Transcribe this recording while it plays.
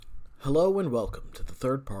Hello and welcome to the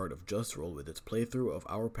third part of Just Roll with its playthrough of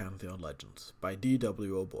Our Pantheon Legends by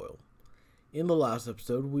D.W. O'Boyle. In the last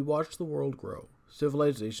episode, we watched the world grow,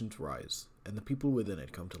 civilizations rise, and the people within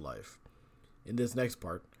it come to life. In this next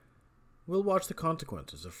part, we'll watch the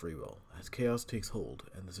consequences of free will as chaos takes hold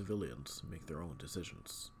and the civilians make their own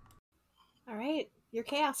decisions. Alright, your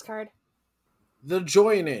chaos card. The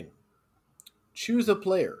Join In. Choose a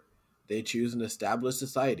player. They choose an established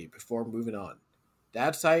society before moving on.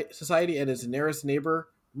 That society and its nearest neighbor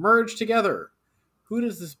merge together. Who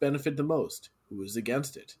does this benefit the most? Who is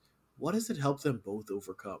against it? What does it help them both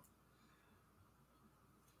overcome?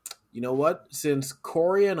 You know what? Since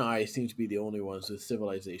Corey and I seem to be the only ones with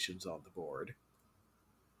civilizations on the board.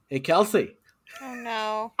 Hey, Kelsey. Oh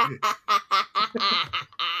no.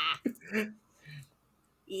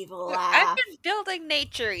 Evil Look, laugh. I've been building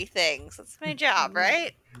nature-y things. That's my job,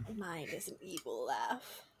 right? Mine is an evil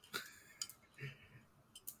laugh.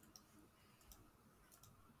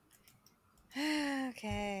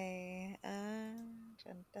 Okay.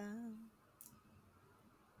 Dun, dun.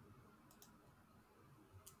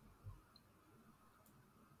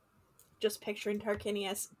 Just picturing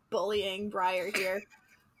Tarquinius bullying Briar here.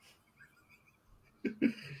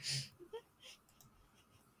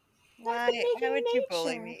 Why would you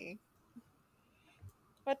bully me?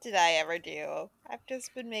 What did I ever do? I've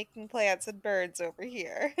just been making plants and birds over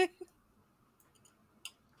here.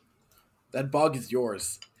 That bog is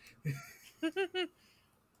yours.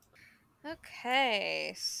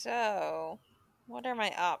 Okay, so what are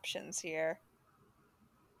my options here?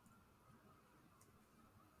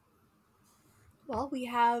 Well, we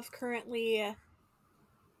have currently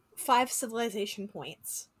 5 civilization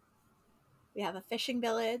points. We have a fishing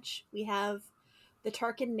village. We have the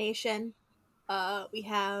Tarkin Nation. We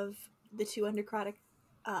have the 2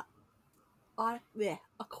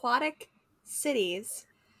 aquatic cities,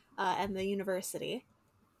 and the university,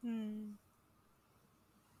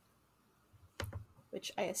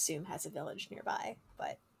 which I assume has a village nearby,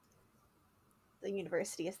 but the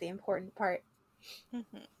university is the important part. I'm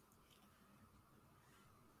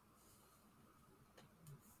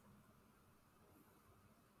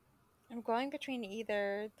going between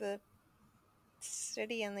either the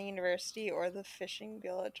city and the university or the fishing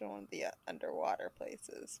village and one of the underwater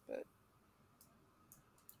places, but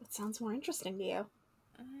What sounds more interesting to you?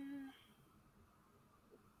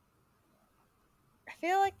 I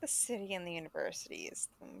feel like the city and the university is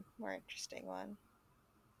the more interesting one.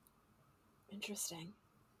 Interesting.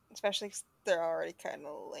 Especially because they're already kind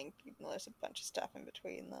of linked, even though there's a bunch of stuff in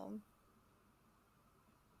between them.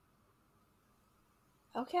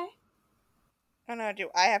 Okay. Oh no, do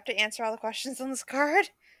I have to answer all the questions on this card?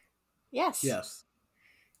 Yes. Yes.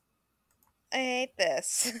 I hate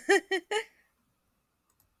this.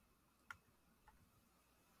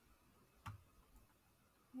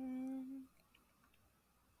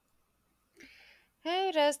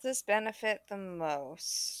 Who does this benefit the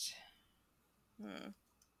most?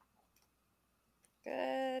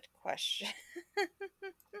 Good question.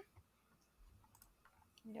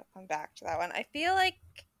 You'll come back to that one. I feel like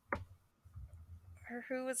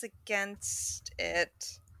who was against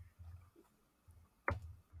it?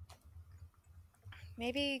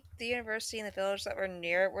 Maybe the university and the village that were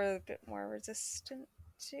near it were a bit more resistant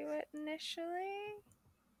to it initially.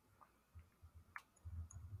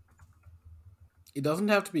 It doesn't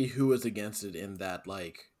have to be who is against it in that,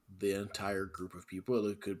 like, the entire group of people.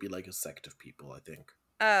 It could be, like, a sect of people, I think.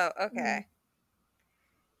 Oh, okay.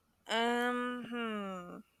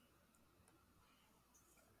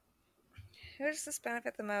 Who does this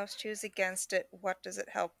benefit the most? Who's against it? What does it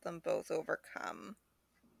help them both overcome?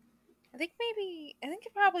 I think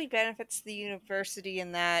it probably benefits the university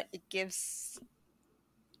in that it gives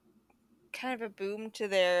kind of a boom to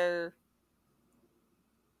their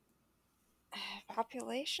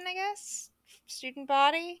population, I guess? Student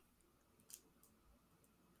body?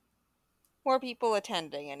 More people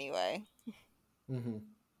attending, anyway.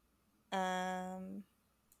 And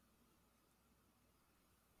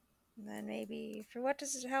then maybe, for what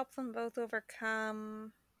does it help them both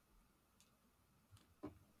overcome?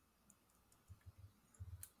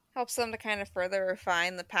 Helps them to kind of further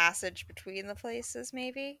refine the passage between the places,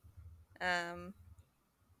 maybe?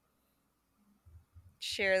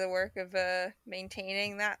 Share the work of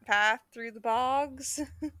maintaining that path through the bogs.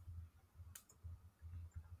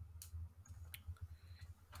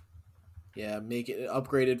 Yeah, make it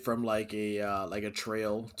upgraded from like a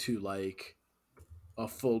trail to like a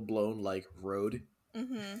full blown like road.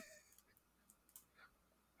 Mm-hmm.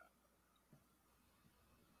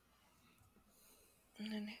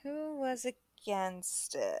 And who was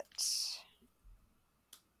against it?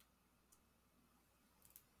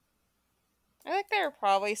 I think there are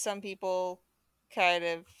probably some people kind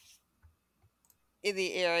of in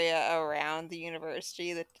the area around the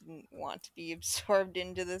university that didn't want to be absorbed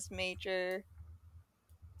into this major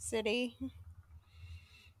city.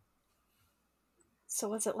 So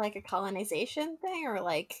was it like a colonization thing, or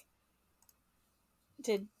like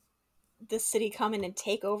did the city come in and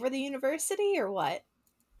take over the university, or what?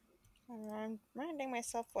 I'm reminding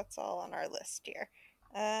myself what's all on our list here.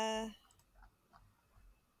 Uh,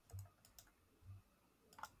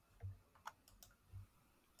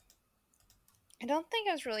 I don't think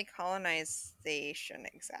it was really colonization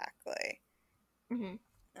exactly. Mm-hmm.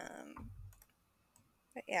 Um,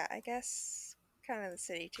 but yeah, I guess kind of the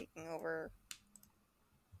city taking over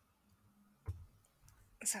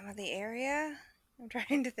some of the area. I'm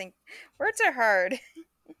trying to think. Words are hard.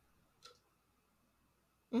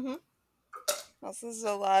 Mm-hmm. Also, this is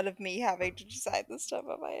a lot of me having to decide this stuff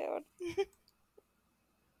on my own.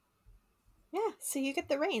 Yeah, so you get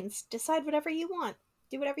the reins. Decide whatever you want.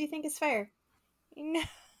 Do whatever you think is fair. No,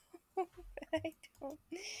 I don't.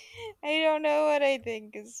 I don't know what I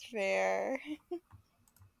think is fair.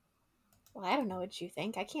 Well, I don't know what you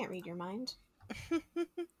think. I can't read your mind.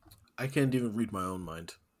 I can't even read my own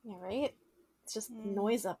mind. Yeah, right? It's just Hmm.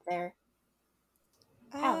 noise up there.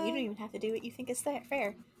 Hell, you don't Um, even have to do what you think is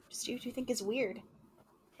fair. Just do what you think is weird.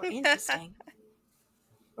 Or interesting.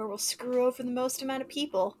 Or will screw over the most amount of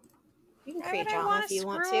people. You can Why would create I drama want if to you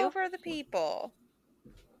want screw to. over the people?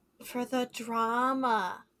 For the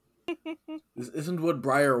drama. This isn't what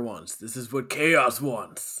Briar wants. This is what Chaos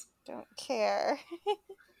wants. Don't care.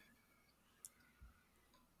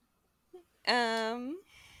 um.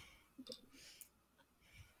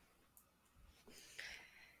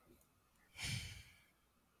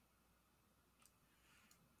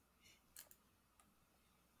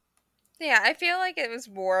 Yeah, I feel like it was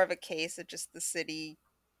more of a case of just the city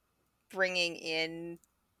bringing in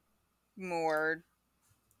more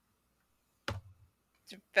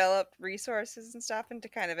developed resources and stuff into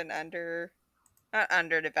kind of an not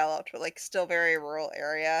underdeveloped, but like still very rural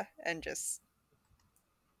area, and just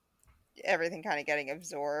everything kind of getting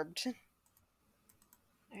absorbed.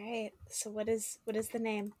 Alright, so what is the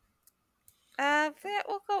name? Yeah,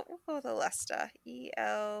 we'll go with Alesta.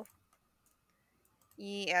 Elesta.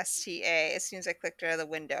 As soon as I clicked out of the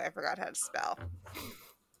window, I forgot how to spell.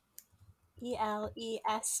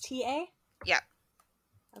 Elesta? Yeah.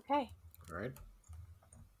 Okay. All right.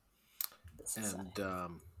 This is And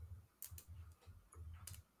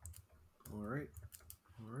all right,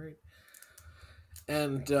 all right.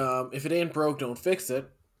 And if it ain't broke, don't fix it.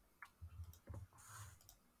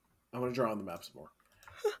 I'm gonna draw on the map some more.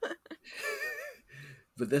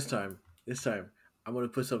 But this time, I'm gonna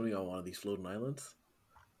put something on one of these floating islands,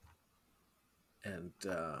 and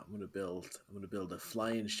I'm gonna build a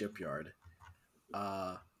flying shipyard.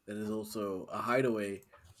 That is also a hideaway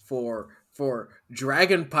for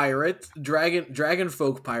dragon pirates, dragon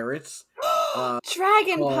folk pirates.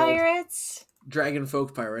 Dragon Called- pirates! Dragon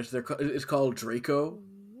folk pirates. It's called Draco.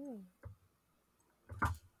 Ooh.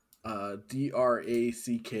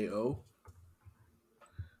 Dracko.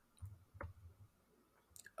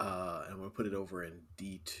 And I'm gonna put it over in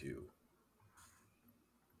D2.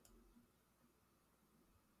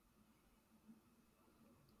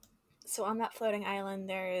 So on that floating island,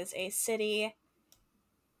 there is a city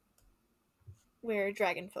where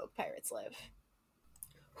dragon folk pirates live.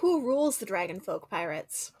 Who rules the dragon folk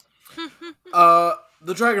pirates?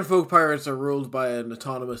 The Dragon Folk pirates are ruled by an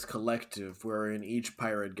autonomous collective, wherein each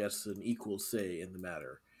pirate gets an equal say in the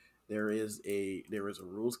matter. There is a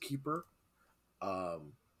rules keeper,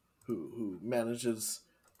 who manages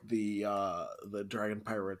the Dragon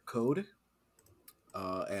Pirate Code,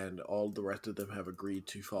 and all the rest of them have agreed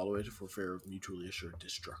to follow it for fear of mutually assured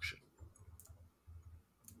destruction.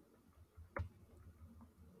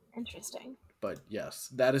 Interesting. But yes,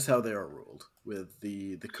 that is how they are ruled, with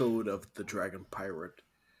the code of the Dragon Pirate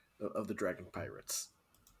of the Dragon Pirates.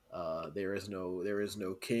 There is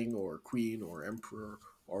no king or queen or emperor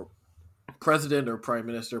or president or prime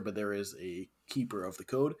minister, but there is a keeper of the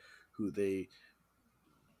code who they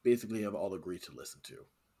basically have all agreed to listen to.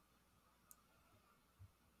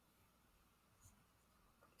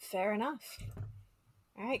 Fair enough.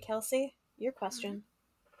 Alright, Kelsey, your question.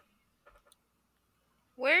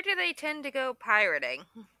 Where do they tend to go pirating?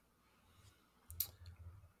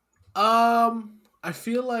 I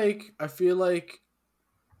feel like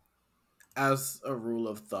as a rule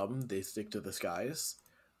of thumb, they stick to the skies,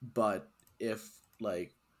 but if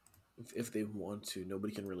they want to,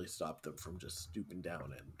 nobody can really stop them from just stooping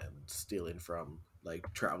down and stealing from like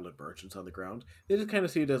traveling merchants on the ground. They just kind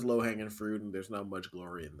of see it as low hanging fruit, and there's not much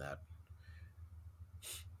glory in that.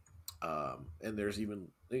 And there's even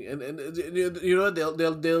and you know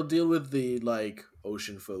they'll deal with the like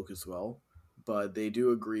ocean folk as well, but they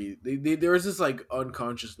do agree. There is this like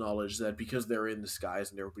unconscious knowledge that because they're in the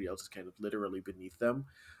skies and everybody else is kind of literally beneath them,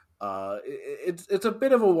 it's a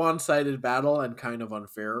bit of a one-sided battle and kind of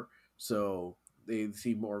unfair. So they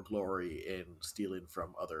see more glory in stealing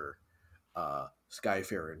from other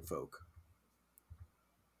skyfaring folk.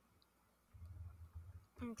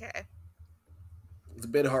 Okay. It's a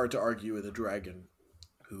bit hard to argue with a dragon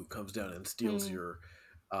who comes down and steals your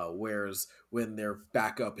wares when they're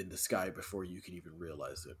back up in the sky before you can even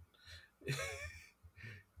realize it.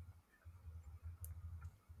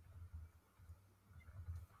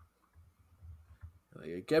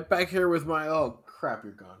 Like, get back here with my... Oh, crap,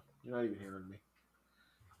 you're gone. You're not even hearing me.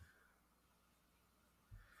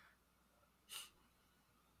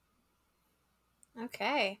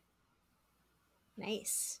 Okay.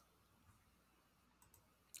 Nice.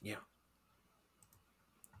 Yeah.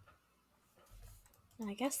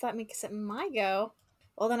 I guess that makes it my go.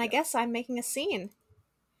 Well, then I guess I'm making a scene.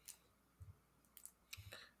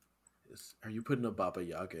 Are you putting a Baba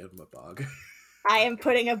Yaga in my bog? I am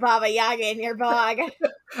putting a Baba Yaga in your bog.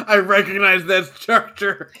 I recognize that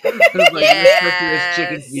structure.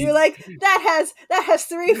 Yes. You're like, that has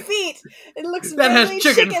 3 feet. It looks that very has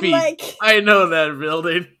chicken feet. Like. I know that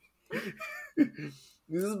building.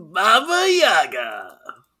 This is Baba Yaga.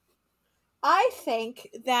 I think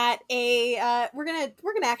that we're gonna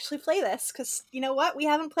actually play this because you know what, we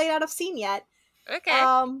haven't played out of scene yet. Okay.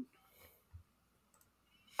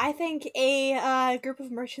 I think a group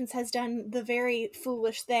of merchants has done the very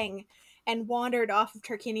foolish thing and wandered off of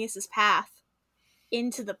Tarquinius's path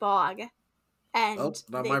into the bog, and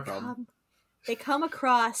not my problem. They come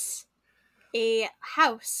across a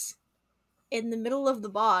house in the middle of the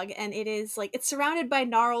bog, and it's surrounded by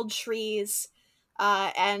gnarled trees.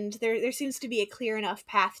 And there seems to be a clear enough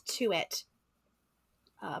path to it.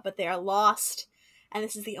 But they are lost, and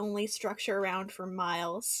this is the only structure around for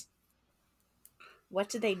miles. What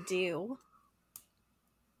do they do?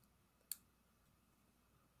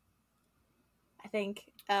 I think,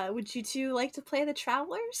 would you two like to play the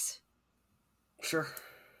Travelers? Sure.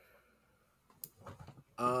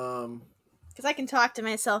 Because I can talk to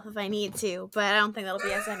myself if I need to, but I don't think that'll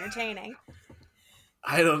be as entertaining.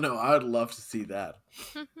 I don't know. I would love to see that.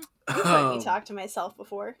 You've heard me talk to myself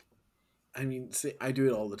before. I mean, see, I do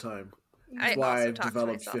it all the time. That's why I've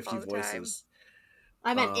developed 50 voices.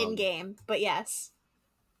 I meant in-game, but yes.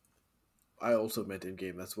 I also meant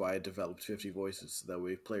in-game. That's why I developed 50 voices, so that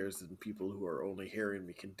way players and people who are only hearing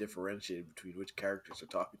me can differentiate between which characters are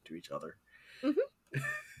talking to each other. Mm-hmm.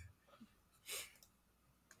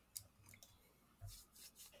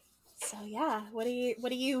 So yeah, what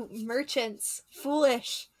do you merchants,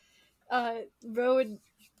 foolish, road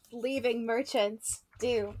leaving merchants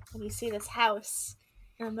do when you see this house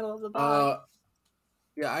in the middle of the bog?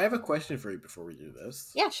 Yeah, I have a question for you before we do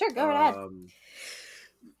this. Yeah, sure, go ahead.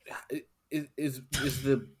 Is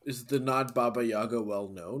the not Baba Yaga well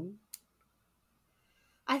known?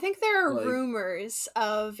 I think there are rumors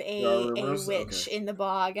of a witch in the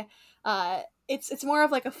bog. It's more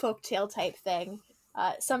of like a folktale type thing.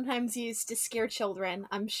 Sometimes used to scare children,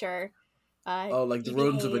 I'm sure. Like the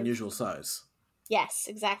rodents of unusual size. Yes,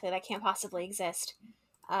 exactly. That can't possibly exist.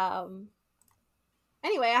 Anyway,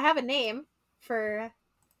 I have a name for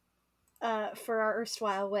our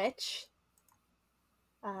erstwhile witch.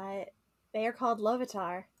 They are called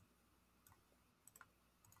Lovitar.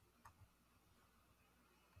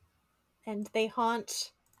 And they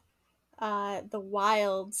haunt the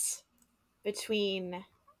wilds between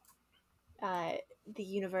the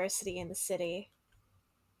university and the city.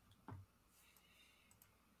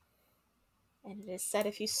 And it is said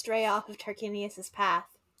if you stray off of Tarquinius's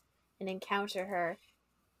path and encounter her,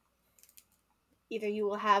 either you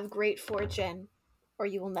will have great fortune or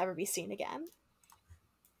you will never be seen again.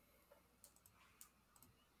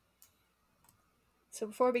 So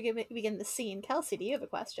before we begin the scene, Kelsey, do you have a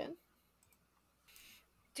question?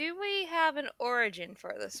 Do we have an origin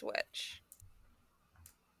for this witch?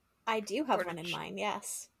 I do have one in mind,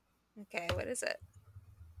 yes. Okay, what is it?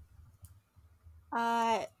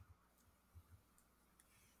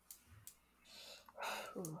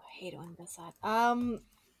 Ooh, I hate when this side.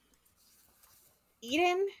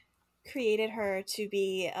 Eden created her to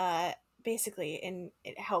be basically an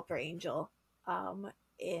helper angel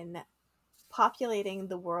in populating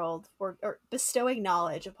the world or bestowing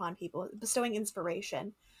knowledge upon people, bestowing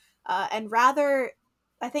inspiration. And rather,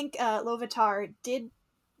 I think Lovitar did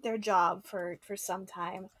their job for some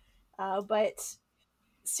time, but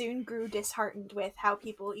soon grew disheartened with how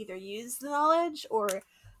people either used the knowledge or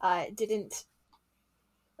didn't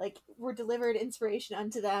were delivered inspiration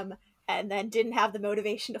unto them and then didn't have the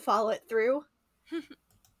motivation to follow it through,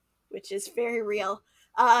 which is very real.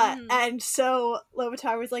 And so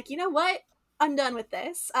Lovitar was like, you know what? I'm done with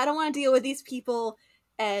this. I don't want to deal with these people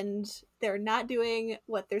and they're not doing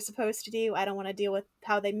what they're supposed to do. I don't want to deal with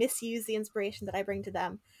how they misuse the inspiration that I bring to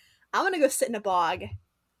them. I'm going to go sit in a bog.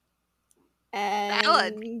 And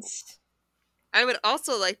Valid. I would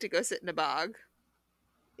also like to go sit in a bog.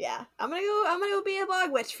 Yeah, I'm gonna go be a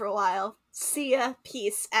bog witch for a while. See ya,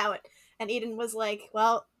 peace out. And Eden was like,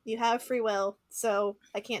 well, you have free will, so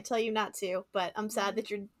I can't tell you not to, but I'm sad that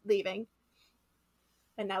you're leaving.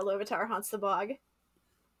 And now Lovitar haunts the bog.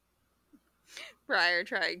 Briar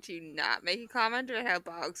trying to not make a comment about how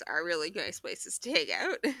bogs are really nice places to hang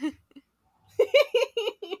out.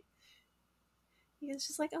 He's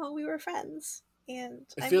just like, oh, we were friends, and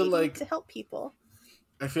I I feel made like you to help people.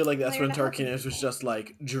 I feel like that's Now you're when not helping Tarkinus was people. just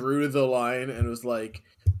like drew the line and was like,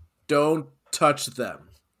 "Don't touch them."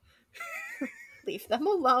 Leave them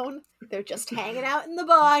alone. They're just hanging out in the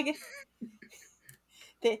bog.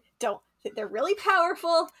 They're really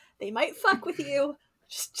powerful. They might fuck with you.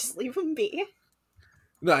 Just leave them be.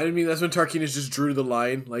 No, I mean that's when Tarkinus just drew the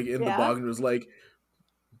line, like in the Yeah. bog, and was like,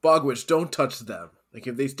 "Bogwitch, don't touch them. Like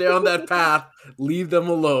if they stay on that path, leave them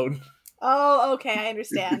alone." Oh, okay, I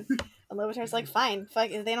understand. And Lovitar's like, fine,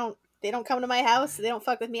 fuck. If they don't come to my house, they don't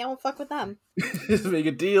fuck with me, I won't fuck with them. Just make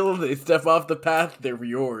a deal. They step off the path, they're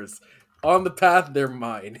yours. On the path, they're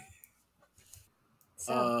mine.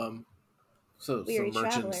 So, So weary some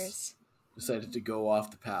merchants travelers. decided to go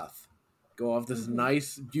off the path, go off this Mhm.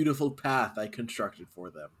 nice, beautiful path I constructed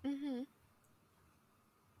for them. Mm-hmm.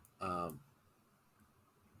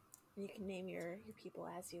 You can name your people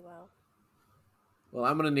as you will. Well,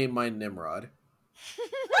 I'm gonna name mine Nimrod,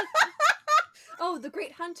 Oh, the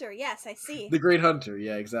Great Hunter. Yes, I see. the Great Hunter.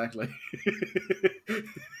 Yeah, exactly.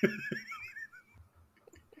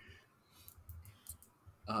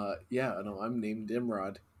 Yeah, no, I'm named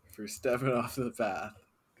Nimrod for stepping off the path.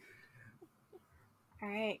 All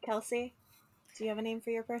right, Kelsey, do you have a name for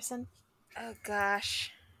your person? Oh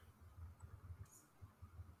gosh.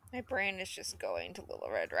 My brain is just going to Little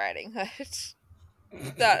Red Riding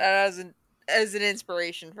Hood. That as an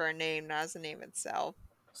inspiration for a name, not as a name itself.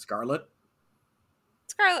 Scarlet.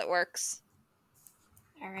 Scarlet works.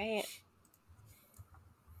 All right.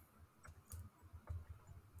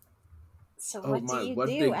 So Oh what my! do you What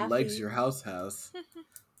do big after legs you... your house has.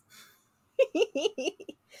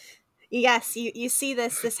 Yes, you see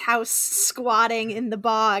this house squatting in the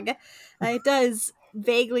bog. It does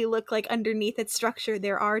vaguely look like underneath its structure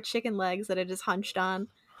there are chicken legs that it is hunched on.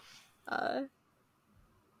 There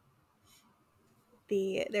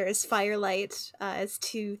is firelight as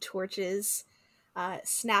two torches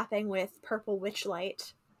snapping with purple witch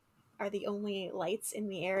light are the only lights in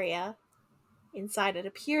the area. Inside, it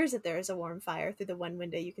appears that there is a warm fire through the one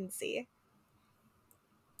window you can see.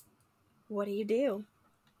 What do you do?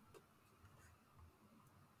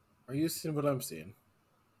 Are you seeing what I'm seeing?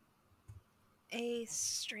 A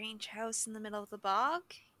strange house in the middle of the bog?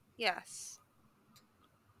 Yes.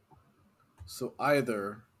 So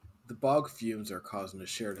either the bog fumes are causing a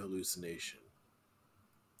shared hallucination,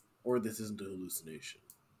 or this isn't a hallucination.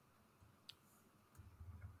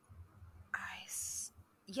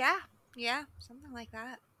 Yeah, something like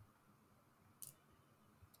that.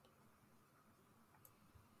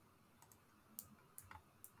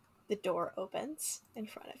 The door opens in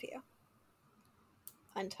front of you,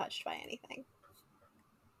 untouched by anything.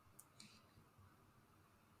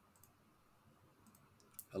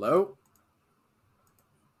 Hello?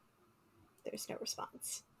 There's no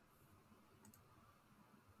response.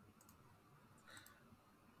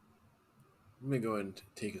 Let me go and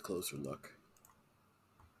take a closer look.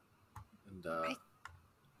 And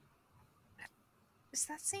Does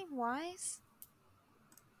that seem wise?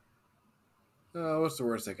 what's the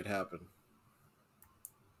worst that could happen?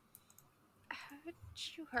 Haven't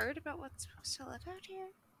you heard about what's supposed to live out here?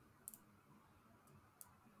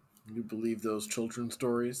 You believe those children's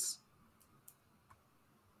stories?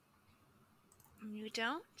 You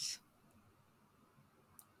don't?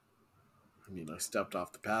 I mean, I stepped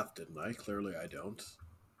off the path, didn't I? Clearly I don't.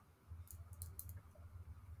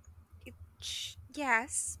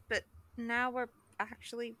 Yes, but now we're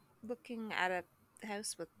actually looking at a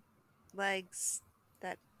house with legs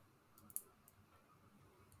that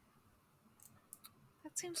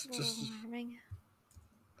seems a little Just alarming.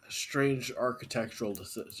 a strange architectural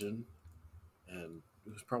decision, and it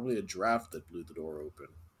was probably a draft that blew the door open.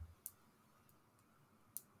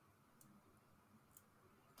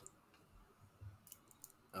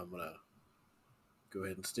 I'm gonna go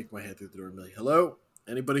ahead and stick my head through the door and be like, hello?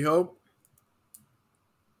 Anybody home?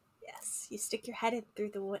 Yes, you stick your head in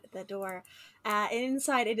through the door. And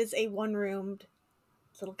inside it is a one-roomed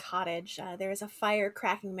little cottage. There is a fire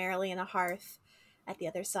cracking merrily in a hearth at the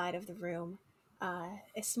other side of the room. A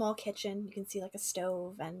small kitchen. You can see like a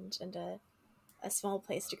stove and a small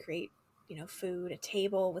place to create, food. A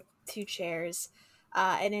table with 2 chairs,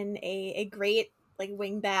 and in a great like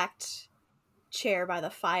wing-backed chair by the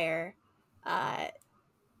fire, a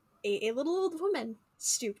little old woman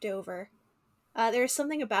stooped over. There's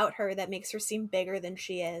something about her that makes her seem bigger than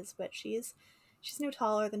she is, but she's no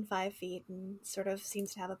taller than 5 feet and sort of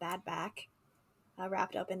seems to have a bad back,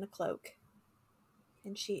 wrapped up in the cloak.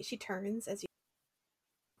 And she turns as you.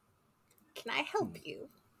 Can I help you?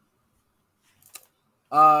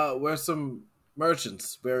 We're some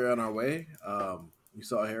merchants. We're on our way. We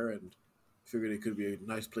saw here and figured it could be a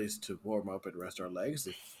nice place to warm up and rest our legs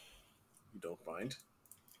if you don't mind.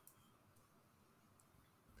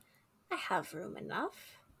 I have room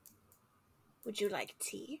enough. Would you like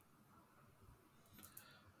tea?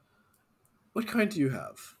 What kind do you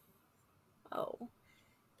have? Oh.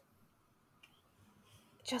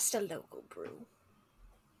 Just a local brew.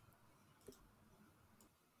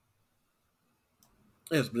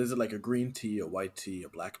 Yes, but is it like a green tea, a white tea, a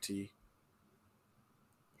black tea?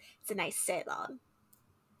 It's a nice Ceylon.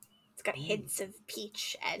 It's got hints of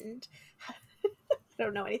peach and... I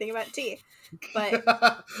don't know anything about tea,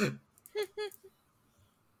 but...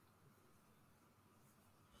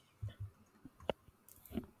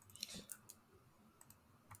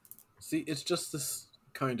 See, it's just this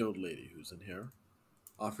kind old lady who's in here.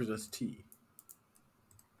 Offers us tea.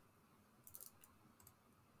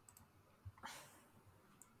 Are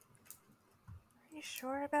you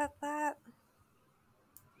sure about that?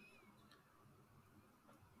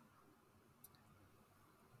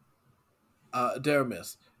 Dear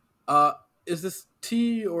miss, is this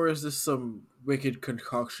tea or is this some wicked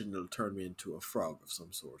concoction that'll turn me into a frog of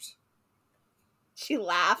some sort? She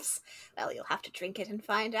laughs. Well, you'll have to drink it and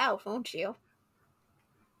find out, won't you?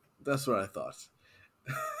 That's what I thought.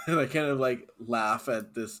 And I kind of like laugh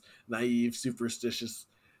at this naive, superstitious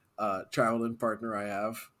traveling partner I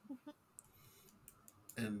have.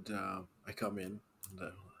 And I come in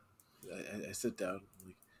and I sit down. I'm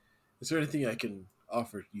like, is there anything I can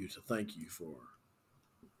offer you to thank you for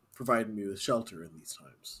providing me with shelter in these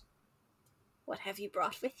times? What have you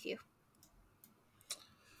brought with you?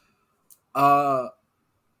 What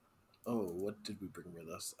did we bring with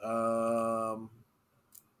us?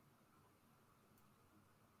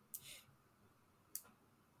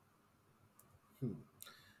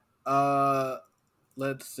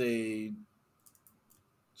 Let's say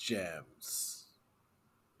gems.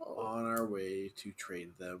 Oh. On our way to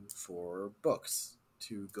trade them for books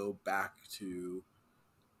to go back and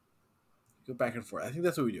forth. I think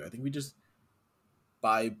that's what we do. I think we just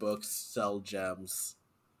buy books, sell gems,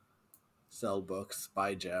 sell books,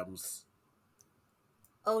 buy gems.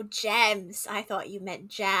 Oh, gems. I thought you meant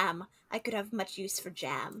jam. I could have much use for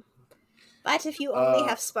jam. But if you only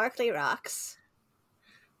have sparkly rocks...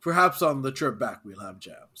 Perhaps on the trip back we'll have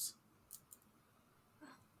jams.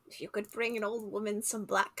 If you could bring an old woman some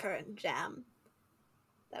blackcurrant jam,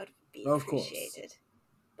 that would be Of appreciated.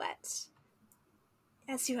 But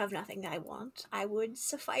as you have nothing I want, I would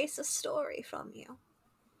suffice a story from you.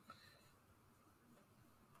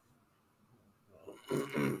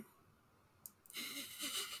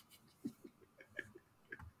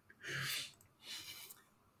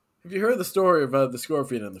 Have you heard the story about the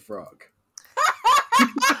scorpion and the frog?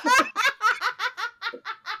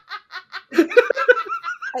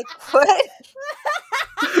 I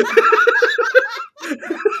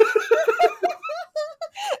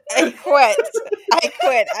quit. I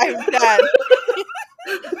quit. I'm done.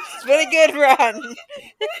 It's been a good run.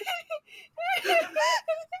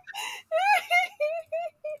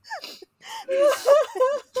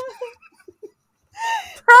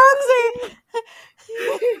 Frogsy!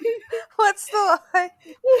 What's the line?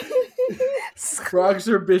 Frogs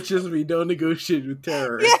are bitches, we don't negotiate with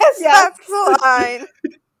terror. Yes, that's the line.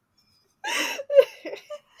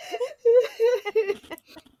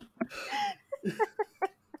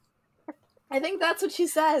 I think that's what she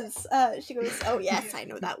says. She goes, oh yes, I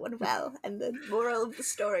know that one well. And the moral of the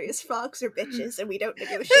story is frogs are bitches and we don't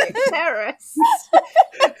negotiate with terrorists.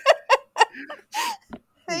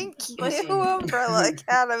 Thank you, Umbrella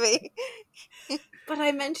Academy. But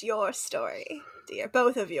I meant your story, dear.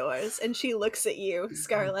 Both of yours. And she looks at you,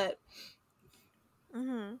 Scarlet.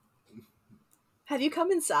 Mm-hmm. Have you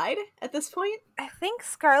come inside at this point? I think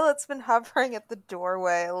Scarlet's been hovering at the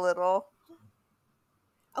doorway a little.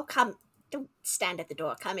 Oh, come Don't stand at the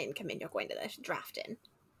door. Come in. You're going to the draft in.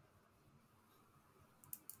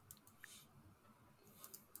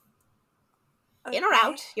 Okay. In or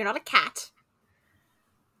out? You're not a cat.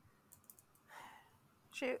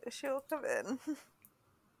 She'll come in.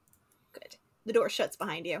 Good. The door shuts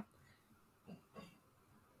behind you.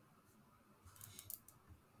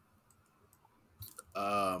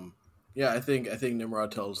 Yeah, I think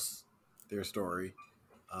Nimrod tells their story.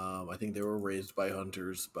 I think they were raised by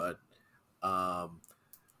hunters, but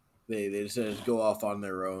they decided to go off on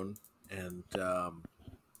their own and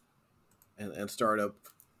start up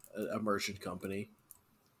a merchant company.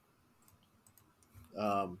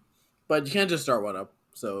 But you can't just start one up,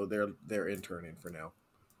 so they're interning for now.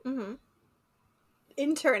 Mm-hmm.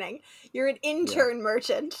 Interning. You're an intern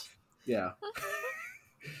merchant. Yeah.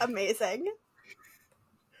 Amazing.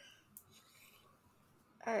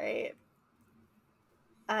 All right.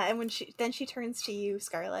 And when she turns to you,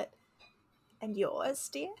 Scarlet, and yours,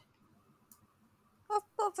 dear.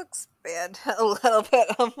 Let's expand a little bit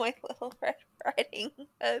on my Little Red Riding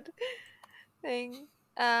Hood thing.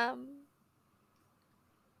 Yeah,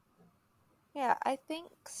 I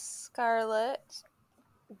think Scarlet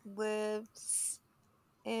lives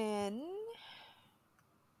in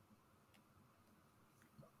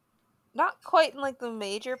not quite in like the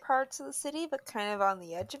major parts of the city, but kind of on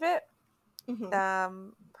the edge of it. Mm-hmm.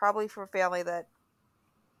 Probably for a family that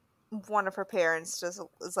one of her parents is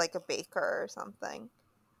like a baker or something,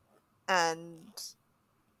 and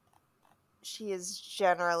she has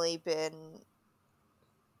generally been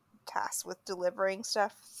tasked with delivering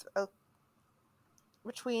stuff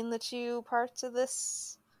between the two parts of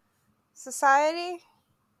this society.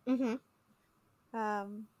 Mm-hmm.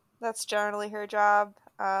 That's generally her job.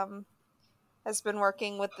 Has been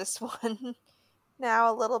working with this one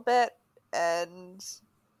now a little bit, and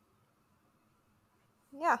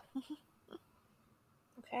yeah.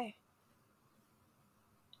 Okay.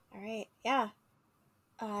 All right. Yeah.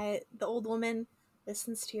 The old woman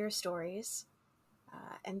listens to your stories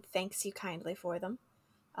and thanks you kindly for them.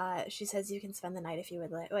 She says you can spend the night if you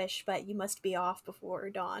would wish, but you must be off before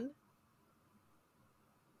dawn.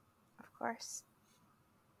 Of course.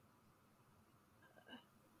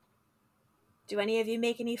 Do any of you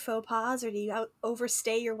make any faux pas, or do you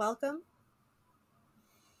overstay your welcome?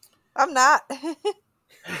 I'm not.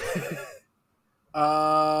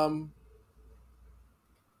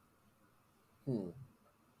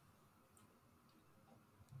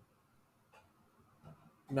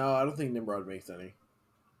 No, I don't think Nimrod makes any.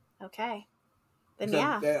 Okay. Then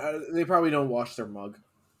Except yeah. they probably don't wash their mug.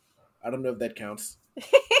 I don't know if that counts.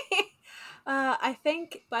 I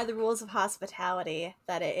think by the rules of hospitality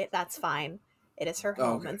that that's fine. It is her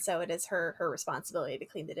home, and so it is her responsibility to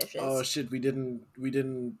clean the dishes. Oh shit! We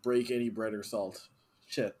didn't break any bread or salt.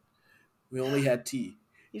 Shit, we only had tea.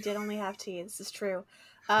 You did only have tea. This is true.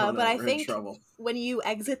 But I think when you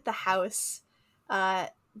exit the house,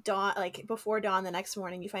 dawn, like before dawn the next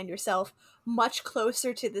morning, you find yourself much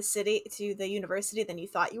closer to the university than you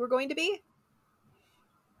thought you were going to be.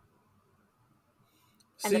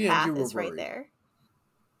 And the path is right there.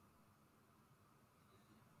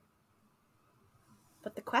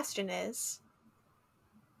 But the question is,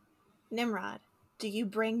 Nimrod, do you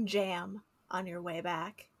bring jam on your way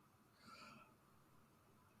back?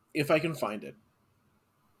 If I can find it.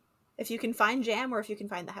 If you can find jam, or if you can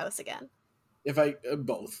find the house again? If I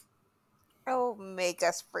both. Oh, make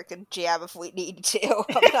us freaking jam if we need to.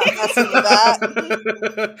 I'm not messing with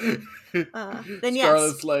that. Then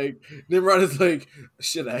Scarlet's like, Nimrod is like,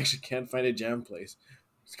 shit, I actually can't find a jam place.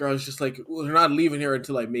 Scarlet's just like, well, they're not leaving here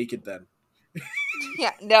until I make it then.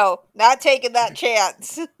 Yeah, no, not taking that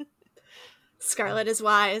chance. Scarlet is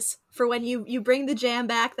wise. For when you bring the jam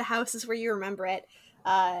back, the house is where you remember it.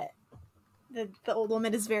 The old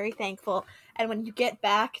woman is very thankful. And when you get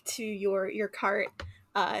back to your cart,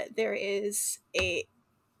 there is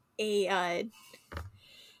basically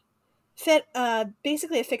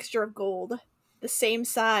a fixture of gold, the same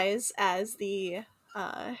size as the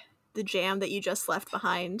jam that you just left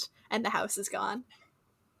behind, and the house is gone.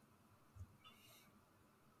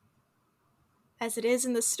 As it is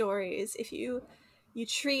in the stories, if you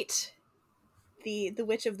treat the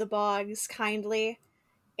Witch of the Bogs kindly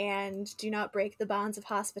and do not break the bonds of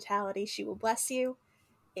hospitality, she will bless you.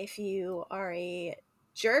 If you are a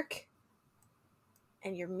jerk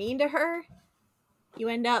and you're mean to her, you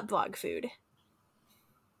end up bog food.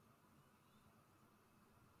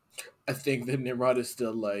 I think that Nimrod is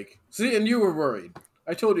still like, see, and you were worried.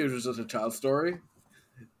 I told you it was just a child story.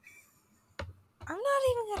 I'm not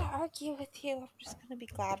even going to argue with you. I'm just going to be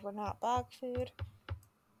glad we're not bog food.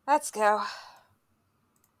 Let's go.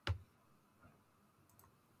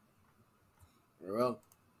 Very well.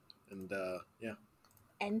 And yeah,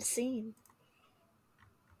 End scene.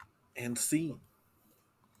 and scene.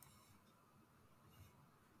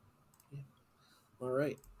 Yeah. All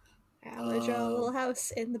right. I'm gonna draw a little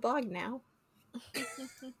house in the bog now.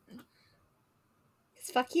 Cause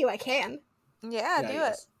fuck you, I can. Yeah, do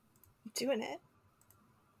it. I'm doing it.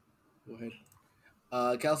 Go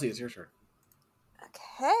ahead. Kelsey, it's your turn.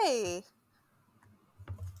 Okay.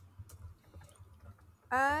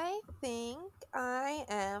 I think I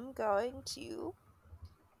am going to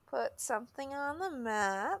put something on the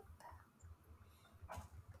map.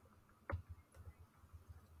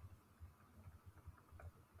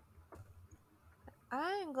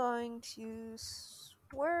 I'm going to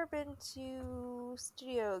swerve into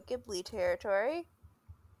Studio Ghibli territory.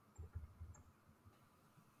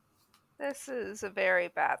 This is a very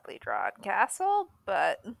badly drawn castle,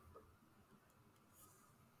 but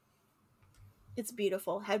It's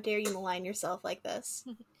beautiful. How dare you malign yourself like this?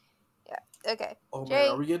 yeah, okay. Oh Jay,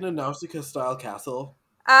 man, are we getting a Nausicaa style castle?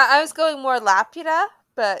 I was going more Laputa,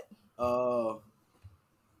 but only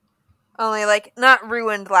like not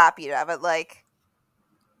ruined Laputa, but like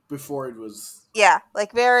before it was. yeah,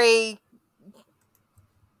 like very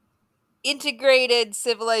integrated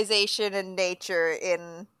civilization and nature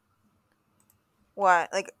in what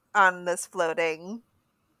like on this floating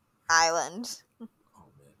island. Oh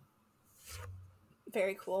man.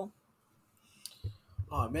 Very cool.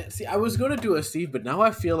 Oh man, see, I was gonna do a Steve, but now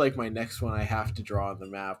I feel like my next one I have to draw on the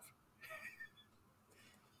map.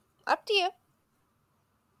 Up to you.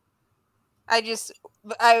 I was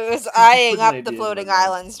Put eyeing an up idea the in my floating mind.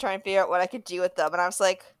 islands, trying to figure out what I could do with them, and I was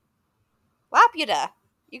like, Laputa.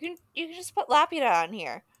 You can just put Laputa on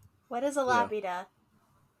here. What is a Yeah. lapida?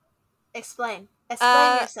 Explain.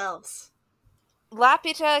 Explain yourselves.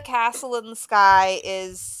 Laputa Castle in the Sky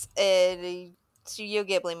is a Studio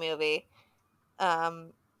Ghibli movie.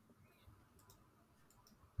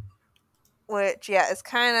 Which is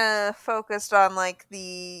kind of focused on like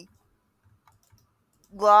the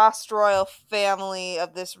lost royal family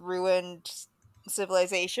of this ruined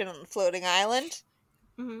civilization on the floating island.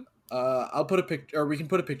 Mm-hmm. I'll put a picture, or we can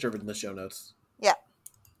put a picture of it in the show notes. Yeah.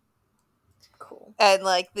 Cool. And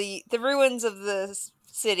like the ruins of the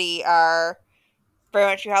city are very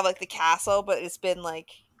much, you have like the castle, but it's been like,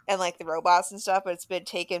 and like the robots and stuff, but it's been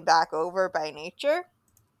taken back over by nature.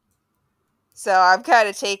 So I'm kind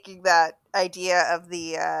of taking that idea of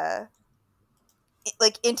the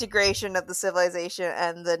like integration of the civilization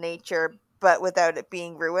and the nature, but without it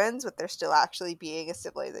being ruins, but there still actually being a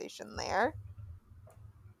civilization there.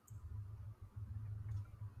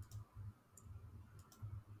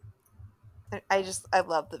 I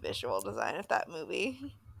love the visual design of that movie.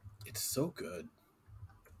 It's so good.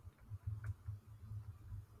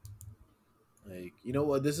 Like, you know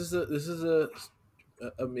what? This is a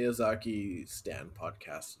Miyazaki Stan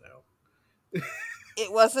podcast now.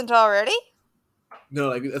 It wasn't already? No,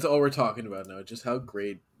 like that's all we're talking about now. Just how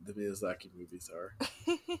great the Miyazaki movies are.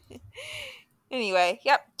 Anyway,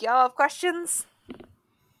 yep. Y'all have questions?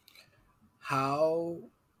 How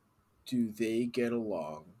do they get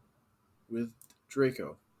along with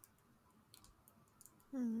Draco?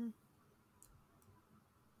 Hmm.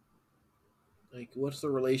 Like, what's the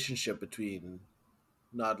relationship between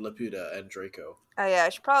Nod Laputa and Draco? Oh yeah, I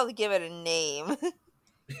should probably give it a name.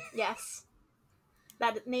 Yes.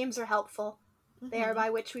 That names are helpful. They are by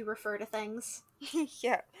which we refer to things.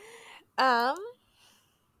 Yeah.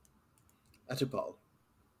 Atupal.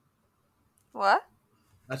 What?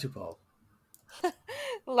 Atupal.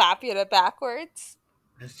 Laputa backwards.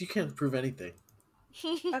 You can't prove anything.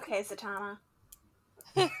 Okay, Zatanna.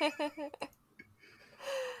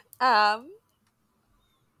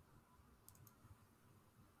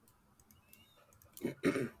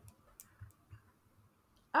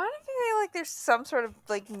 I want to feel like there's some sort of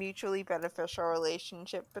like mutually beneficial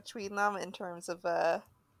relationship between them in terms of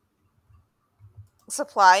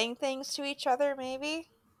supplying things to each other, maybe.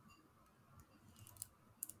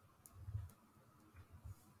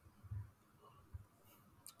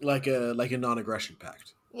 Like a non-aggression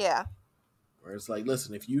pact. Yeah. Where it's like,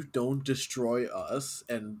 listen, if you don't destroy us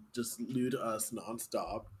and just loot us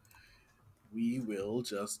nonstop, we will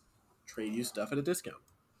just trade you stuff at a discount.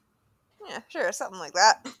 Yeah, sure, something like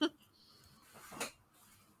that.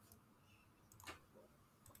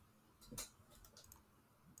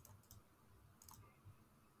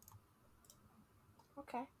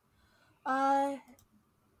 Okay.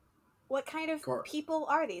 What kind of people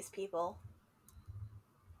are these people?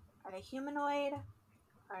 Are they humanoid?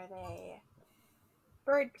 Are they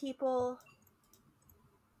bird people?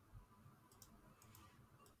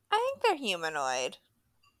 I think they're humanoid.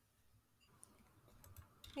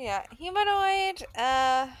 Yeah, humanoid.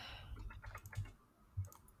 Let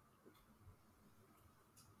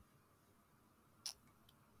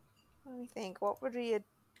me think. What would be a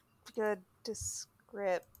good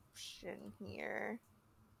description here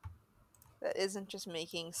that isn't just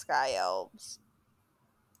making sky elves?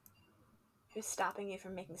 Who's stopping you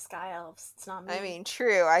from making sky elves? It's not me. I mean,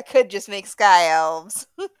 true. I could just make sky elves.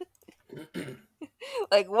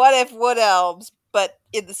 Like, what if wood elves, but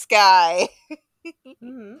in the sky?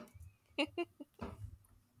 Mm-hmm.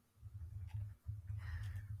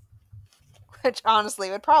 Which honestly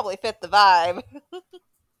would probably fit the vibe.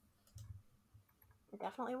 It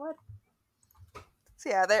definitely would. So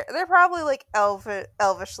yeah, they're probably like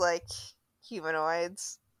elvish like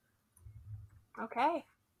humanoids. Okay.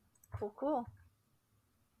 Cool.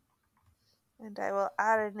 And I will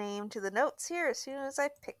add a name to the notes here as soon as I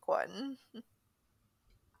pick one.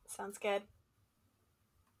 Sounds good.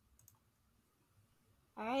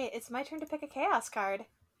 Alright, it's my turn to pick a chaos card.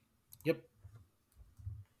 Yep.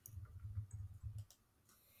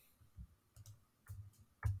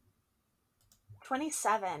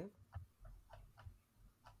 27.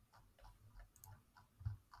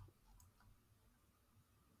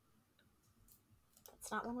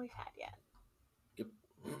 That's not one we've had yet. Yep.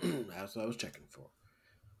 That's what I was checking for.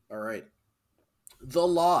 Alright. The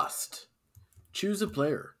Lost. Choose a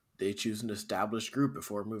player. They choose an established group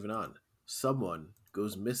before moving on. Someone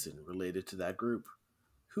goes missing related to that group.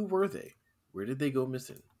 Who were they? Where did they go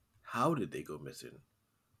missing? How did they go missing?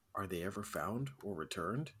 Are they ever found or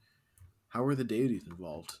returned? How are the deities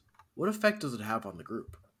involved? What effect does it have on the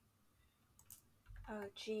group? Oh,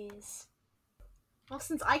 jeez. Well,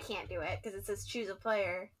 since I can't do it, because it says choose a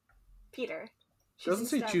player, Peter. It doesn't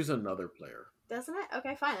say choose another player. Doesn't it?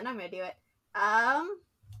 Okay, fine, then I'm gonna do it.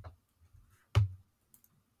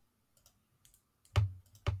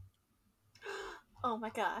 Oh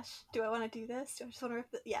my gosh. Do I want to do this? Do I just want to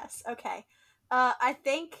rip the... Yes, okay. I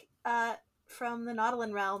think, from the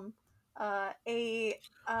Nautilin realm, I'm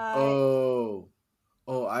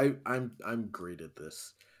great at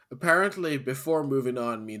this. Apparently, before moving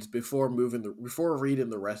on means before reading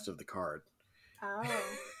the rest of the card. Oh.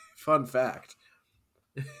 Fun fact.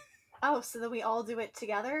 Oh, so then we all do it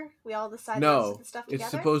together? We all decide No, the stuff together?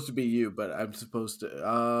 it's supposed to be you, but I'm supposed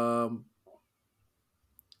to.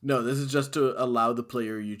 No, this is just to allow the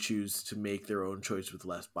player you choose to make their own choice with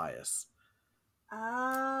less bias.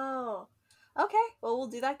 Oh. Okay, well, we'll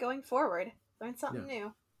do that going forward. Learn something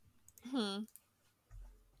new.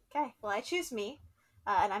 Okay, well, I choose me,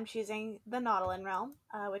 and I'm choosing the Nautilin realm,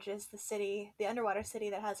 which is the underwater city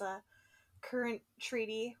that has a current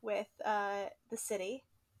treaty with the city.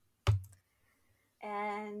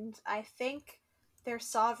 And I think their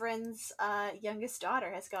sovereign's youngest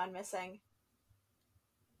daughter has gone missing.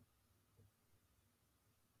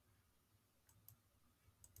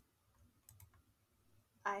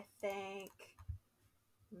 I think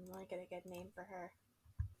I'm really gonna get a name for her.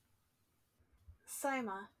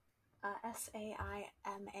 Saima,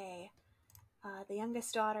 Saima, the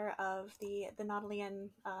youngest daughter of the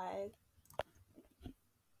Nautilian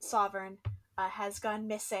sovereign, has gone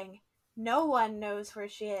missing. No one knows where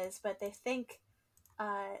she is, but they think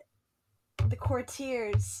the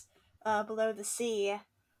courtiers below the sea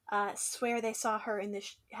swear they saw her in the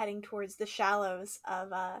heading towards the shallows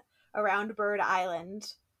of around Bird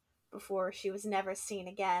Island before she was never seen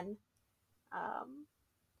again.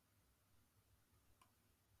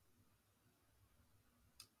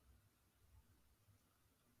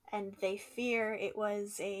 And they fear it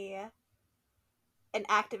was an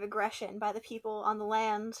act of aggression by the people on the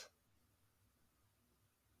land.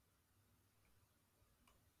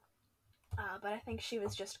 But I think she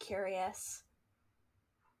was just curious.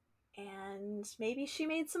 And maybe she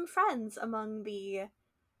made some friends among the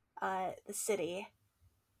city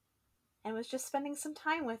and was just spending some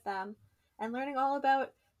time with them and learning all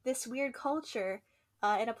about this weird culture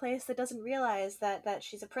in a place that doesn't realize that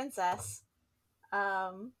she's a princess. You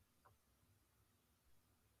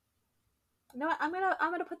know what? I'm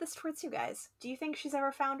gonna put this towards you guys. Do you think she's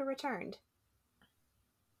ever found or returned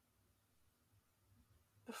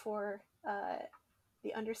before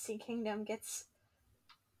the Undersea Kingdom gets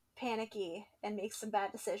panicky and makes some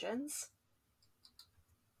bad decisions?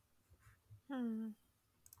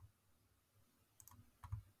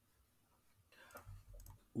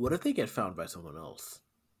 What if they get found by someone else?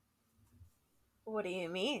 What do you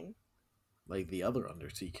mean? Like the other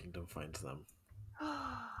Undersea Kingdom finds them.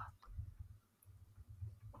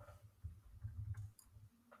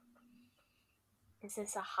 Is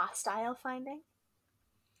this a hostile finding?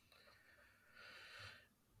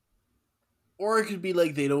 Or it could be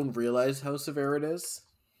like they don't realize how severe it is.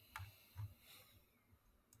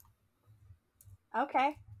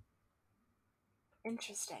 Okay.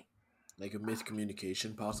 Interesting. Like a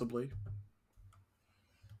miscommunication, possibly.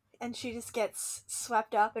 And she just gets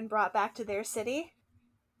swept up and brought back to their city?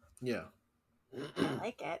 Yeah. I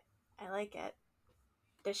like it. I like it.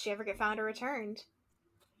 Does she ever get found or returned?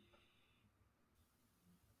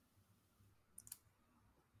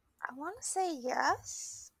 I want to say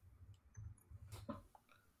yes.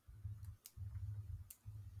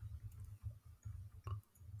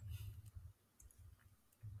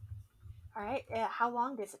 All right. How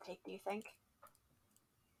long does it take, do you think?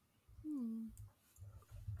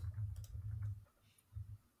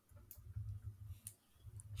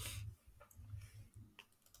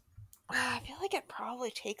 I feel like it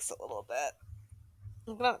probably takes a little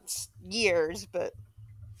bit. Not years, but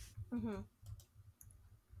Mm-hmm.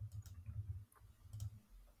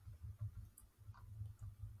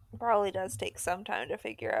 it probably does take some time to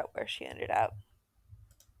figure out where she ended up.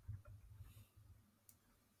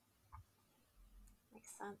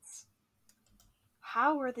 Makes sense.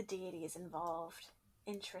 How were the deities involved?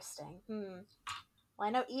 Interesting. Well, I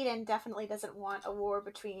know Eden definitely doesn't want a war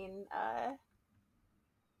between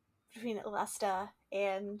Alesta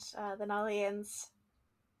and the Nalians.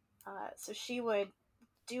 So she would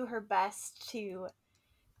do her best to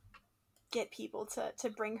get people to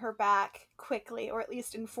bring her back quickly, or at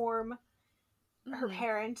least inform her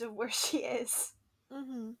parent of where she is.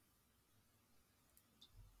 Mm-hmm.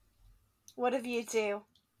 What have you do?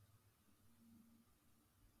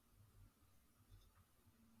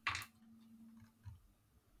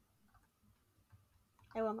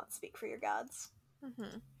 I will not speak for your gods.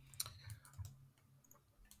 Mm-hmm.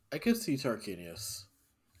 I could see Tarquinius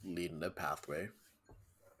leading a pathway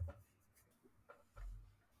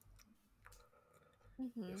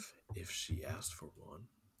Mm-hmm. if she asked for one.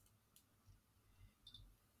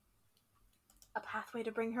 A pathway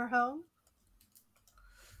to bring her home?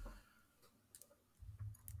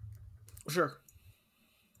 Sure.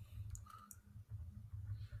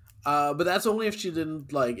 But that's only if she didn't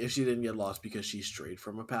get lost because she strayed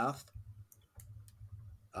from a path.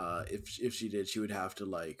 If she did, she would have to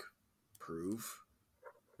like prove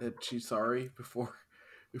that she's sorry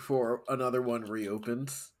before another one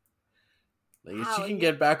reopens. Like if she can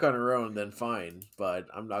get back on her own, then fine. But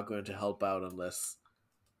I'm not going to help out unless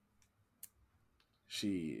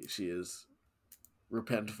she is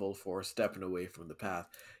repentful for stepping away from the path.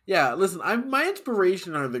 Yeah, listen, my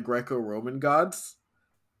inspiration are the Greco-Roman gods.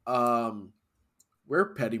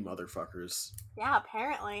 We're petty motherfuckers. Yeah,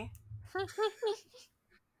 apparently.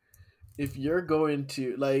 If you're going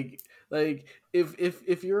to like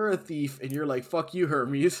if you're a thief and you're like fuck you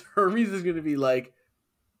Hermes, Hermes is going to be like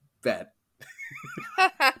bet.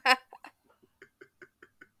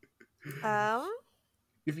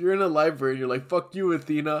 If you're in a library and you're like fuck you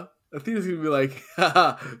Athena, Athena's going to be like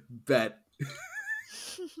haha bet.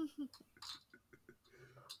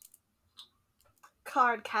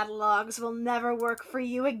 Card catalogs will never work for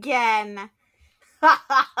you again.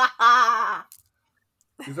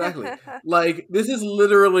 Exactly. Like this is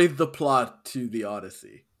literally the plot to the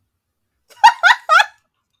Odyssey.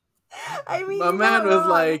 I mean, my man was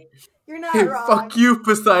like, "You're not hey, wrong." Fuck you,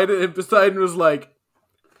 Poseidon, and Poseidon was like,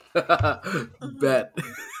 bet.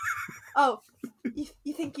 Oh,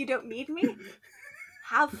 you think you don't need me?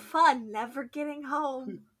 Have fun never getting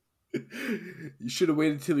home. You should have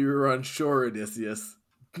waited till you were on shore, Odysseus.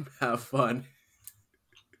 Have fun.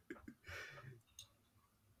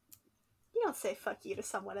 You don't say fuck you to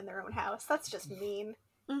someone in their own house. That's just mean.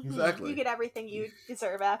 Exactly. You get everything you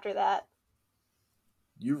deserve after that.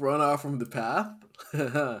 You run off from the path?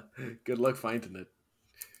 Good luck finding it.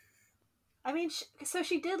 I mean, so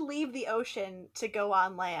she did leave the ocean to go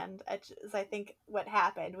on land, is I think what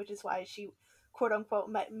happened, which is why she, quote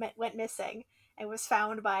unquote, went missing and was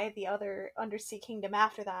found by the other undersea kingdom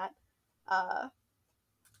after that.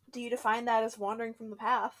 Do you define that as wandering from the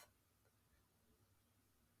path?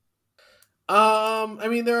 I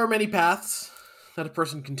mean, there are many paths that a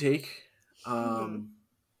person can take.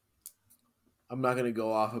 I'm not going to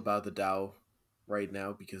go off about the Tao right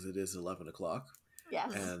now because it is 11 o'clock.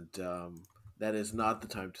 Yes. And that is not the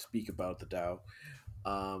time to speak about the Tao,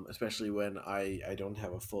 especially when I don't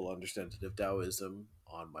have a full understanding of Taoism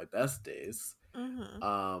on my best days.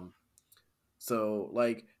 So,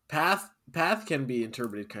 like, path can be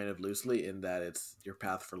interpreted kind of loosely in that it's your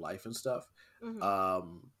path for life and stuff.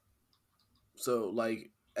 So,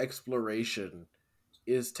 like, exploration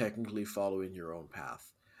is technically following your own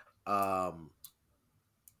path. I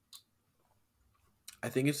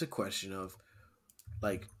think it's a question of,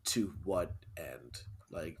 like, to what end?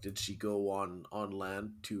 Like, did she go on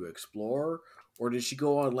land to explore, or did she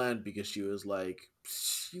go on land because she was like,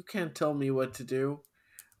 "You can't tell me what to do.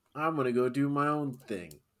 I'm gonna go do my own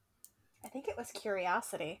thing." I think it was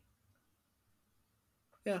curiosity.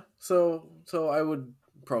 Yeah. So I would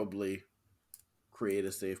probably create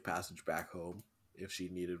a safe passage back home if she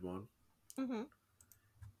needed one. Mm-hmm.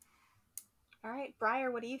 All right,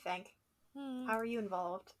 Briar, what do you think? Hmm. How are you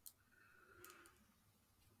involved?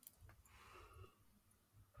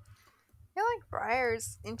 I feel like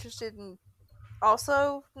Briar's interested in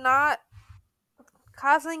also not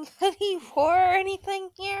causing any war or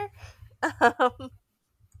anything here. Um,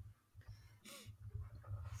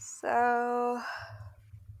 so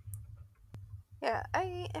yeah,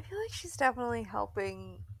 I feel like she's definitely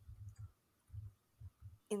helping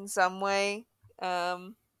in some way.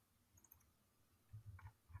 Um,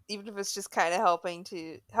 Even if it's just kind of helping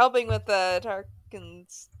with the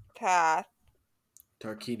Tarkin's path.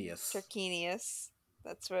 Tarquinius. Tarquinius.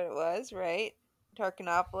 That's what it was, right?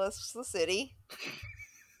 Tarkinopolis was the city.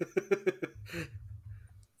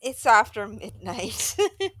 It's after midnight.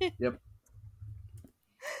 Yep.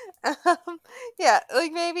 Yeah,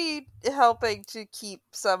 like maybe helping to keep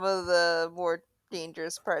some of the more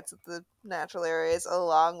dangerous parts of the natural areas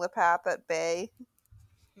along the path at bay.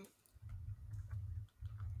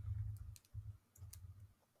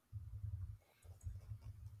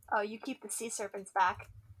 Oh, you keep the sea serpents back.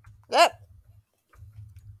 Yep.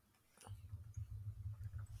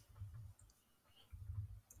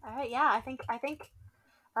 All right, yeah, I think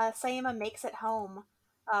Sayama makes it home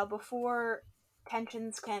before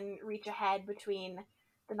tensions can reach a head between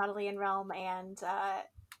the Nautilian realm and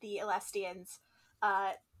the Elestians.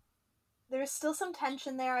 Uh, there's still some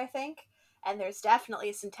tension there, I think, and there's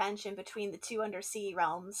definitely some tension between the two undersea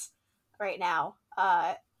realms right now,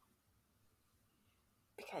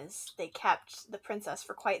 because they kept the princess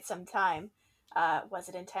for quite some time. Was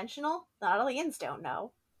it intentional? The Nautilians don't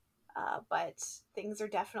know, but things are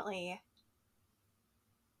definitely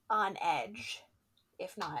on edge,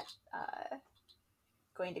 if not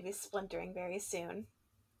going to be splintering very soon.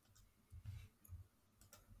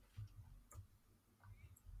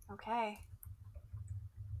 Okay.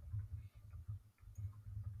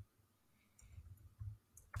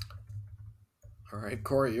 All right,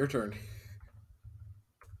 Corey, your turn. Let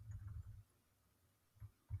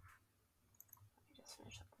me just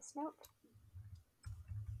finish up this note.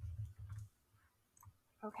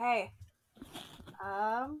 Okay.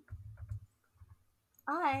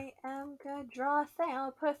 I am gonna draw a thing. I'm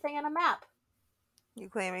gonna put a thing on a map. You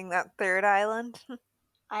claiming that third island?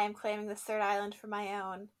 I am claiming this third island for my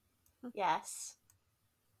own. Yes.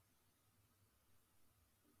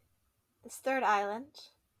 This third island,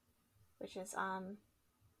 which is on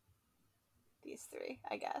these three,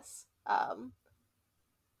 I guess.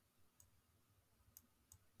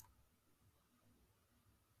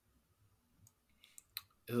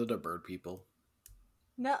 Is it a bird people?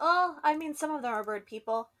 No, well, I mean, some of them are bird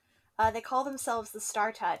people. They call themselves the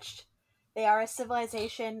Star Touched. They are a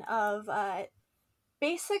civilization of,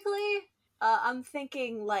 basically, I'm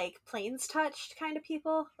thinking like plains touched kind of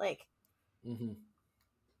people, like Mm-hmm.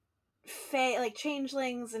 Fae, like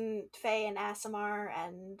changelings and Fae and Asimar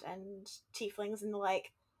and tieflings and the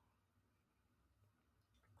like.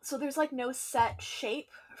 So there's like no set shape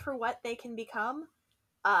for what they can become.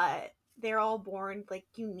 Uh, they're all born like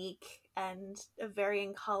unique and of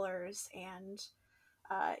varying colors and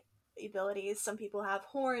uh, abilities. Some people have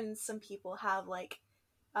horns. Some people have like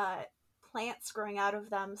uh, plants growing out of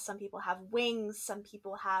them. Some people have wings. Some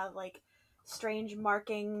people have like strange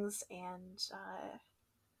markings and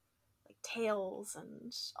like tails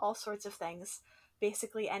and all sorts of things.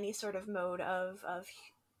 Basically, any sort of mode of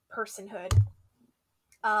personhood.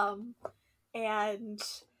 Um, and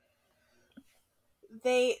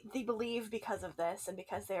they believe because of this and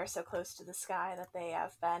because they are so close to the sky that they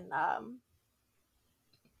have been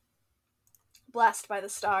blessed by the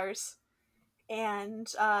stars, and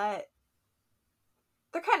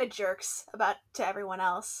they're kind of jerks about to everyone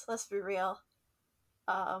else. Let's be real.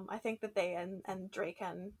 I think that they and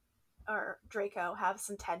Draco have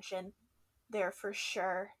some tension there for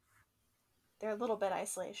sure. They're a little bit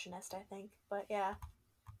isolationist, I think, but yeah.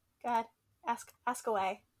 Go ahead, ask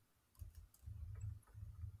away.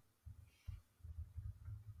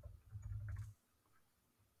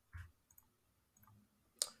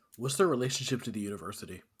 What's their relationship to the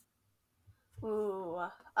university? Ooh,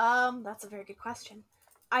 that's a very good question.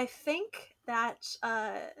 I think that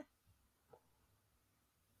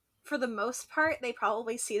for the most part, they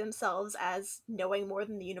probably see themselves as knowing more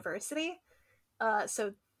than the university.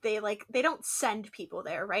 So they don't send people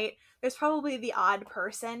there, right? There's probably the odd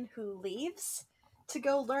person who leaves to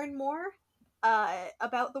go learn more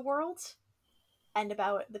about the world and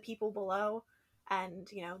about the people below, and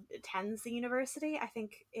attends the university. I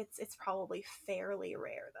think it's probably fairly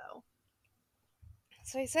rare, though.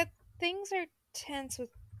 So I said things are tense with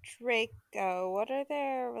Draco. What are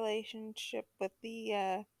their relationship with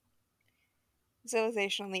the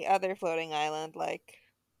civilization on the other floating island like?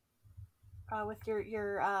 With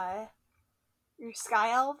your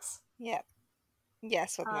sky elves. Yep.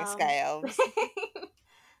 Yes, with my Um, sky elves.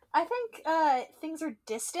 I think things are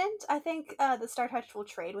distant. I think the Star Touch will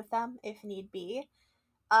trade with them if need be.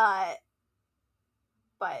 But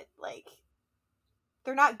like,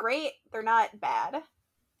 they're not great. They're not bad.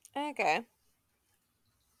 Okay.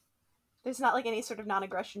 There's not like any sort of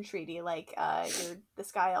non-aggression treaty like the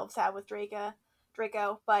Sky Elves have with Draco.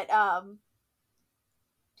 But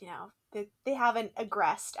they haven't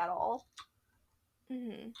aggressed at all.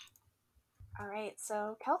 Mm-hmm. All right,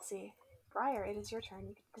 so Kelsey, Briar, it is your turn.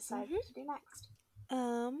 You can decide what to do next.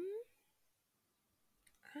 I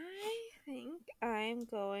think I'm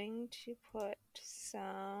going to put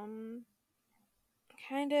some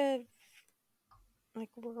kind of like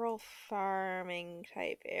rural farming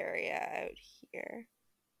type area out here.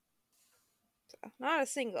 So not a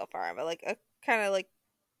single farm, but like a kind of like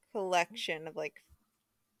collection of like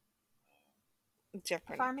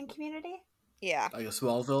different Farming community? Yeah. Like a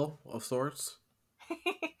Smallville of sorts.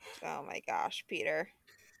 Oh my gosh, Peter.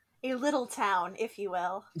 A little town, if you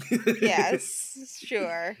will. Yes,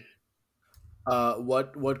 sure.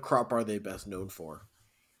 What crop are they best known for?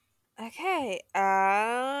 Okay.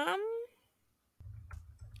 I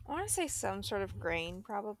want to say some sort of grain,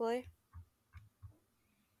 probably.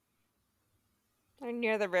 They're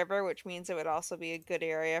near the river, which means it would also be a good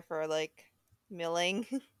area for like milling.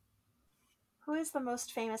 Who is the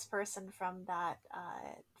most famous person from that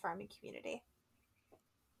farming community?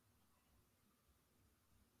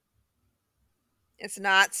 It's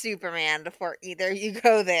not Superman before either you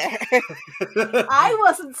go there. I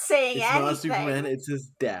wasn't saying it's anything. Not Superman, it's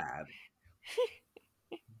his dad.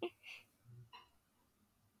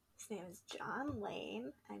 His name is John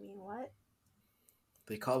Lane. I mean, what?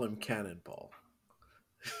 They call him Cannonball.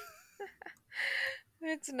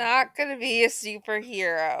 It's not going to be a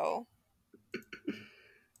superhero.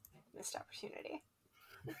 Missed opportunity.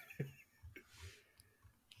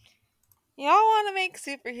 Y'all want to make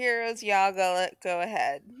superheroes? Y'all go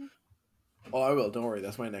ahead. Oh, I will. Don't worry.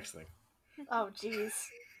 That's my next thing. Oh, jeez.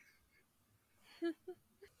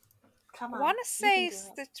 Come on. I want to say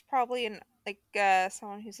it's probably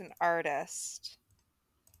someone who's an artist.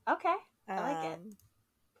 Okay, I like it.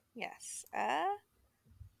 Yes.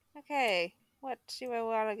 Okay. What do I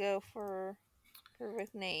want to go for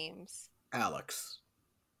with names? Alex.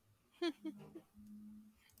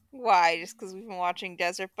 Why? Just because we've been watching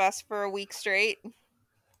Desert Bus for a week straight?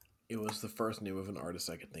 It was the first name of an artist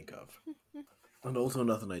I could think of. And also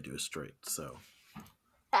nothing I do is straight, so.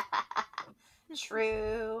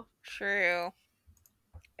 True.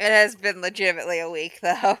 It has been legitimately a week,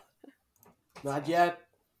 though. Not yet.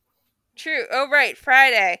 True. Oh, right.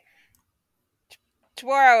 Friday.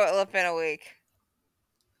 Tomorrow it'll have been a week.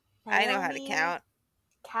 Naomi, I know how to count.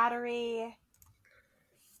 Kateri,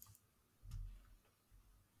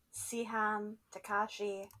 Sihan,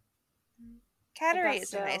 Takashi. Kateri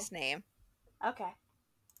is a nice name. Okay.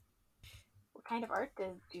 What kind of art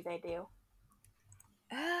do they do?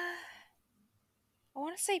 I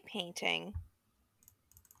want to say painting.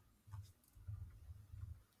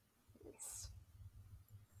 Nice.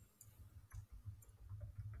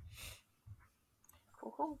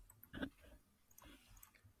 Cool.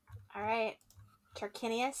 All right,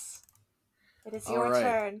 Tarquinius, it is your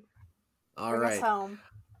turn. All Bring right. us home.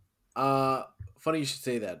 Funny you should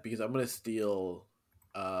say that because I'm gonna steal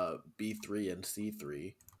B3 and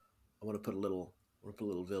C3. I'm gonna put a little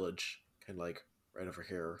village kind of like right over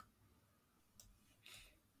here.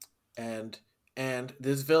 And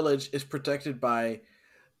this village is protected by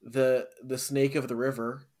the snake of the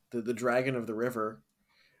river, the dragon of the river,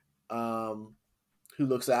 who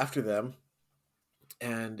looks after them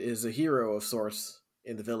and is a hero of sorts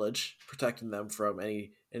in the village, protecting them from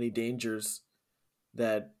any dangers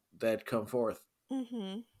that come forth.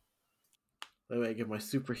 Mm-hmm. Let me get my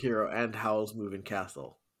superhero and Howl's Moving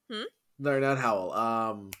Castle. No, not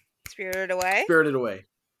Howl. Spirited Away? Spirited Away.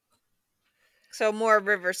 So more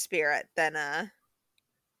river spirit than I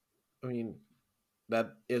mean,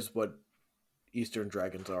 that is what Eastern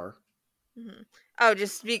dragons are. Mm-hmm. Oh,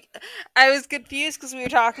 I was confused because we were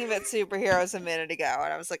talking about superheroes a minute ago,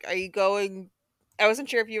 and I was like, are you going I wasn't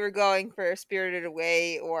sure if you were going for Spirited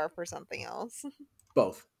Away or for something else.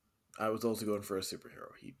 Both. I was also going for a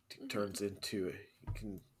superhero. He turns into, he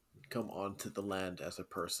can come onto the land as a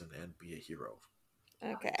person and be a hero.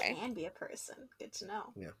 Okay. Can be a person. Good to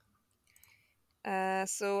know. Yeah.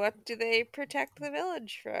 So what do they protect the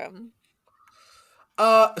village from?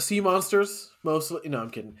 Sea monsters mostly. No, I'm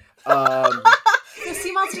kidding. The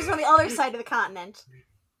sea monsters on the other side of the continent.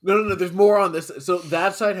 No. There's more on this. So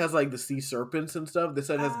that side has like the sea serpents and stuff. This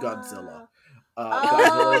side has Godzilla.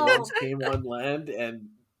 Godzilla once came on land, and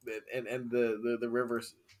the river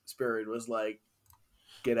spirit was like,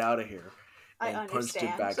 "Get out of here!" And I punched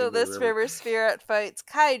it back. So this river spirit fights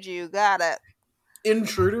kaiju. Got it.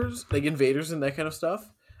 Intruders, like invaders and that kind of stuff.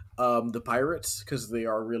 The pirates, because they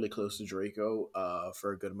are really close to Draco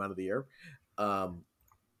for a good amount of the year.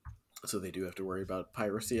 So they do have to worry about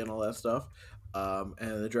piracy and all that stuff.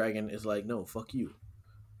 And the dragon is like, no, fuck you.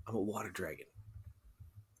 I'm a water dragon.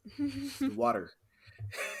 Water.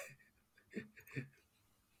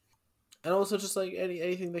 And also just like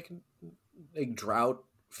anything that can, like drought,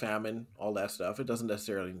 famine, all that stuff. It doesn't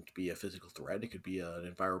necessarily need to be a physical threat. It could be an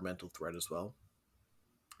environmental threat as well.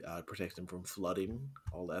 It protects them from flooding,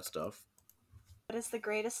 all that stuff. What is the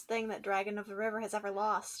greatest thing that Dragon of the River has ever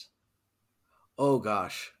lost? Oh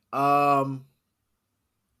gosh. I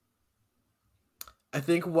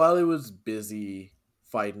think while it was busy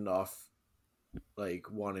fighting off like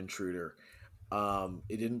one intruder,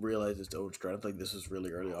 it didn't realize its own strength. Like this was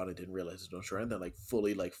really early on. It didn't realize its own strength, and like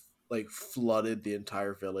fully like flooded the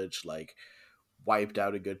entire village, like wiped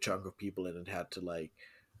out a good chunk of people, and it had to like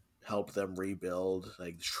help them rebuild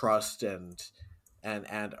like trust and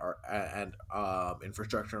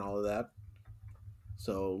infrastructure and all of that.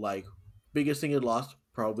 So like biggest thing it lost,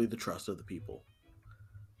 probably the trust of the people.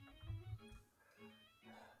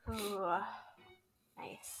 Ooh,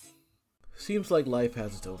 nice. Seems like life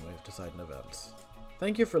has its own way of deciding events.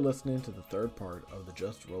 Thank you for listening to the third part of the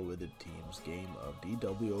Just Roll With It team's game of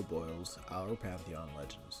D.W. O'Boyle's Our Pantheon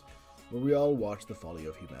Legends, where we all watch the folly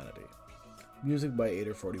of humanity. Music by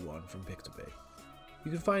Ader41 from Pixabay. You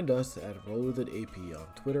can find us at Roll With It AP on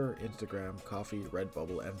Twitter, Instagram, Coffee,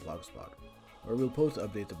 Redbubble, and Blogspot, where we'll post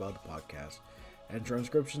updates about the podcast and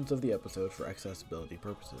transcriptions of the episode for accessibility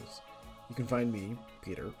purposes. You can find me,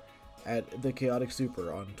 Peter, at The Chaotic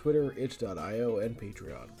Super on Twitter, itch.io, and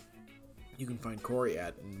Patreon. You can find Corey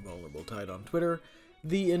at Invulnerable Tide on Twitter,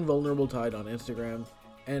 The Invulnerable Tide on Instagram,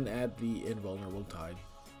 and at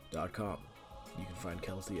TheInvulnerableTide.com. You can find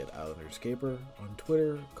Kelsey at Islander Escaper on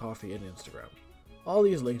Twitter, Coffee, and Instagram. All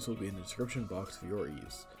these links will be in the description box for your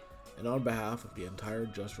ease. And on behalf of the entire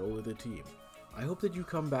Just Roll With It team, I hope that you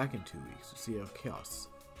come back in 2 weeks to see how chaos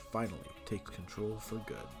finally takes control for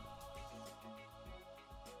good.